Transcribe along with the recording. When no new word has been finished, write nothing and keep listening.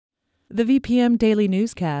The VPM Daily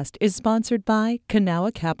Newscast is sponsored by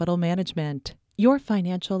Kanawha Capital Management. Your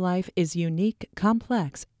financial life is unique,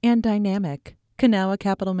 complex, and dynamic. Kanawha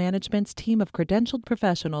Capital Management's team of credentialed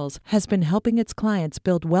professionals has been helping its clients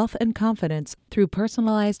build wealth and confidence through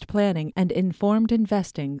personalized planning and informed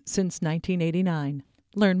investing since 1989.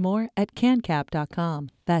 Learn more at cancap.com.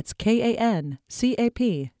 That's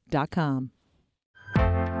KANCAP.com.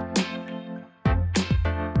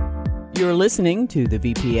 You're listening to the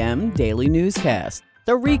VPM Daily Newscast,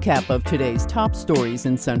 the recap of today's top stories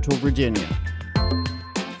in Central Virginia.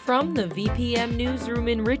 From the VPM Newsroom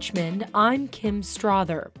in Richmond, I'm Kim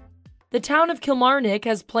Strother. The Town of Kilmarnock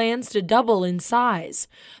has plans to double in size.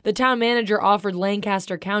 The town manager offered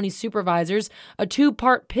Lancaster County supervisors a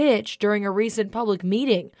two-part pitch during a recent public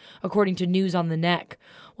meeting, according to News on the Neck.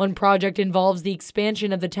 One project involves the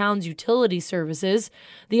expansion of the town's utility services.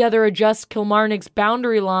 The other adjusts Kilmarnock's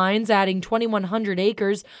boundary lines, adding 2,100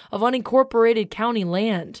 acres of unincorporated county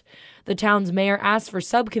land. The town's mayor asked for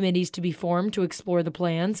subcommittees to be formed to explore the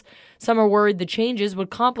plans. Some are worried the changes would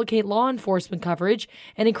complicate law enforcement coverage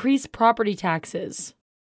and increase property taxes.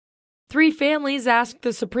 3 families asked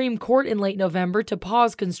the Supreme Court in late November to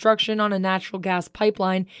pause construction on a natural gas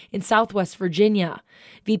pipeline in Southwest Virginia.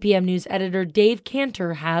 VPM News editor Dave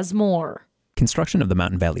Cantor has more. Construction of the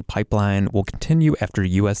Mountain Valley Pipeline will continue after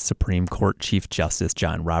U.S. Supreme Court Chief Justice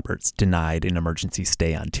John Roberts denied an emergency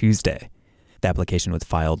stay on Tuesday. The application was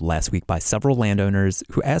filed last week by several landowners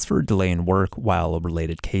who asked for a delay in work while a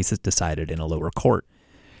related case is decided in a lower court.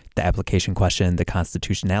 The application questioned the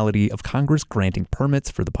constitutionality of Congress granting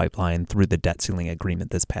permits for the pipeline through the debt ceiling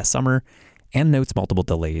agreement this past summer and notes multiple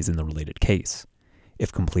delays in the related case.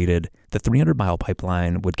 If completed, the 300-mile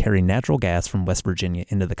pipeline would carry natural gas from West Virginia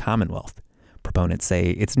into the Commonwealth. Proponents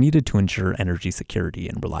say it's needed to ensure energy security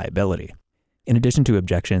and reliability. In addition to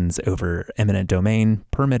objections over eminent domain,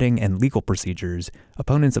 permitting, and legal procedures,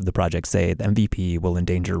 opponents of the project say the MVP will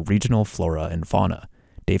endanger regional flora and fauna.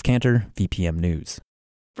 Dave Cantor, VPM News.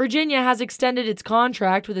 Virginia has extended its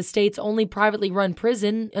contract with the state's only privately run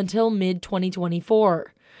prison until mid-2024.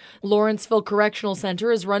 Lawrenceville Correctional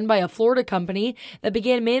Center is run by a Florida company that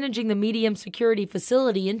began managing the medium security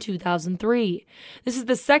facility in 2003. This is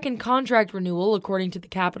the second contract renewal, according to the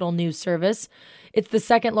Capitol News Service. It's the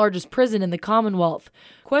second largest prison in the Commonwealth.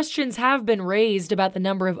 Questions have been raised about the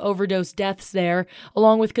number of overdose deaths there,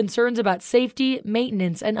 along with concerns about safety,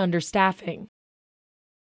 maintenance, and understaffing.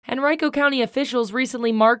 Henrico County officials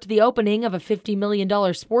recently marked the opening of a $50 million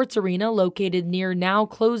sports arena located near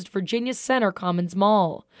now-closed Virginia Center Commons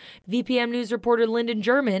Mall. VPM News reporter Lyndon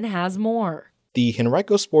German has more. The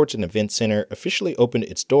Henrico Sports and Events Center officially opened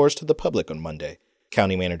its doors to the public on Monday.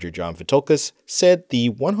 County Manager John Vitulkas said the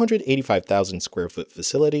 185,000-square-foot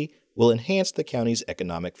facility will enhance the county's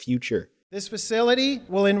economic future. This facility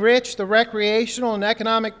will enrich the recreational and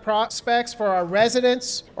economic prospects for our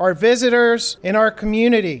residents, our visitors, and our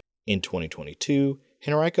community. In 2022,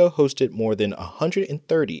 Henrico hosted more than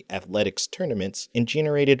 130 athletics tournaments and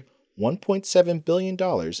generated $1.7 billion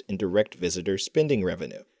in direct visitor spending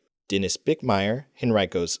revenue. Dennis Bickmeyer,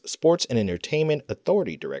 Henrico's Sports and Entertainment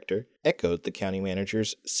Authority Director, echoed the county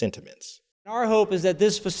manager's sentiments. Our hope is that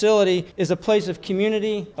this facility is a place of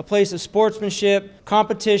community, a place of sportsmanship,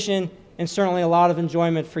 competition, and certainly a lot of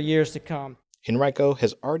enjoyment for years to come. Henrico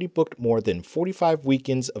has already booked more than 45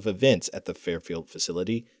 weekends of events at the Fairfield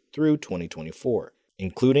facility through 2024,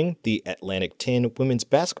 including the Atlantic 10 Women's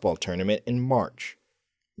Basketball Tournament in March.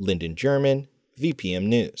 Lyndon German, VPM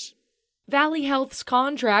News. Valley Health's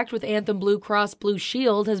contract with Anthem Blue Cross Blue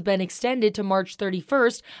Shield has been extended to March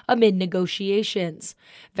 31st amid negotiations.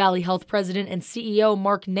 Valley Health President and CEO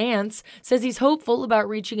Mark Nance says he's hopeful about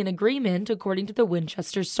reaching an agreement, according to the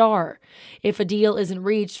Winchester Star. If a deal isn't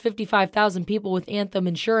reached, 55,000 people with Anthem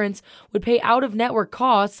insurance would pay out-of-network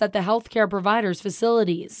costs at the healthcare providers'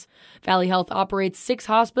 facilities. Valley Health operates 6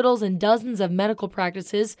 hospitals and dozens of medical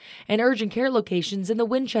practices and urgent care locations in the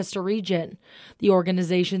Winchester region. The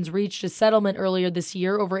organizations reached a settlement earlier this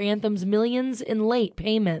year over Anthem's millions in late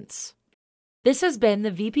payments. This has been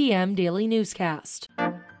the VPM Daily Newscast.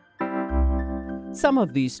 Some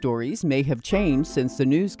of these stories may have changed since the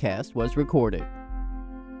newscast was recorded.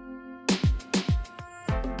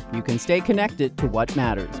 You can stay connected to what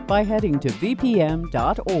matters by heading to vpm.org/news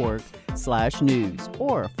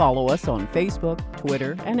or follow us on Facebook,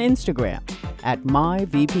 Twitter, and Instagram at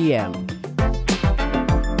MyVPM.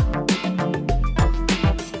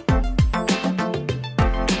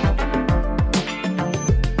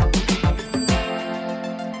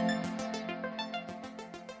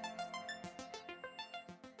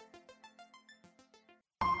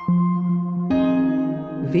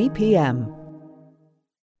 VPM.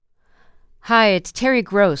 Hi, it's Terry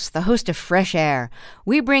Gross, the host of Fresh Air.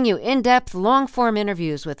 We bring you in-depth, long-form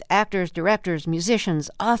interviews with actors, directors, musicians,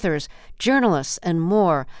 authors, journalists, and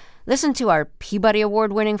more. Listen to our Peabody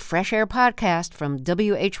Award-winning Fresh Air podcast from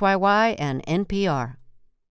WHYY and NPR.